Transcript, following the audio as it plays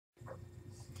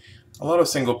A lot of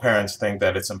single parents think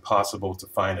that it's impossible to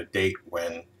find a date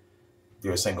when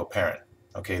you're a single parent.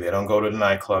 Okay, they don't go to the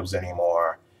nightclubs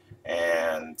anymore,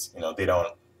 and they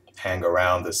don't hang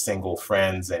around the single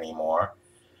friends anymore.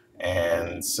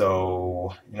 And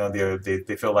so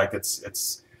they feel like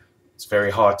it's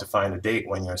very hard to find a date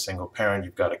when you're a single parent.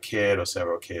 You've got a kid or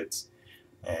several kids,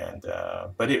 and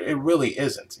but it really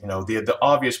isn't. The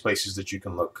obvious places that you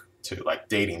can look to, like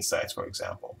dating sites, for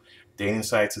example. Dating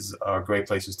sites are great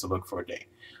places to look for a date.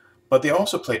 But they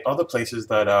also play other places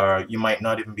that are you might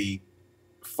not even be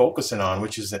focusing on,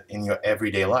 which is in your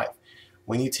everyday life.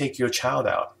 When you take your child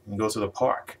out and go to the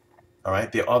park, all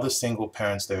right, there are other single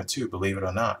parents there too, believe it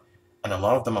or not, and a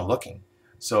lot of them are looking.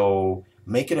 So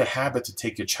make it a habit to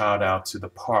take your child out to the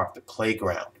park, the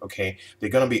playground. Okay, there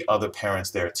are going to be other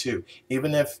parents there too.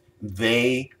 Even if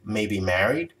they may be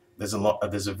married, there's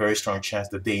a very strong chance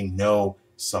that they know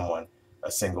someone,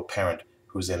 a single parent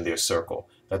who's in their circle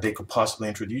that they could possibly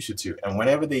introduce you to. And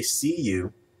whenever they see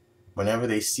you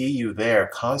there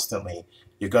constantly,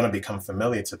 you're going to become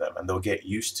familiar to them and they'll get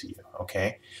used to you,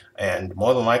 okay? And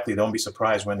more than likely, don't be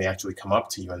surprised when they actually come up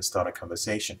to you and start a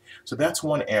conversation. So that's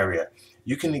one area.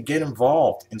 You can get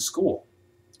involved in school.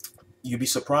 You'd be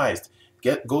surprised.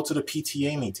 Go to the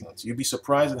PTA meetings. You'd be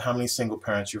surprised at how many single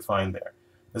parents you find there.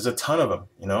 There's a ton of them.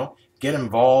 Get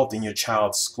involved in your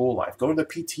child's school life. Go to the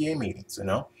PTA meetings.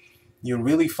 You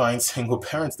really find single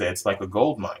parents there. It's like a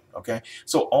gold mine, okay?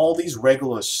 So all these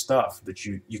regular stuff that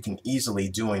you can easily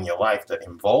do in your life that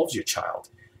involves your child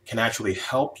can actually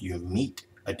help you meet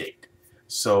a date.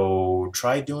 So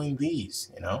try doing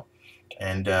these,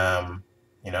 and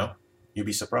you know, you'll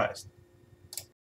be surprised.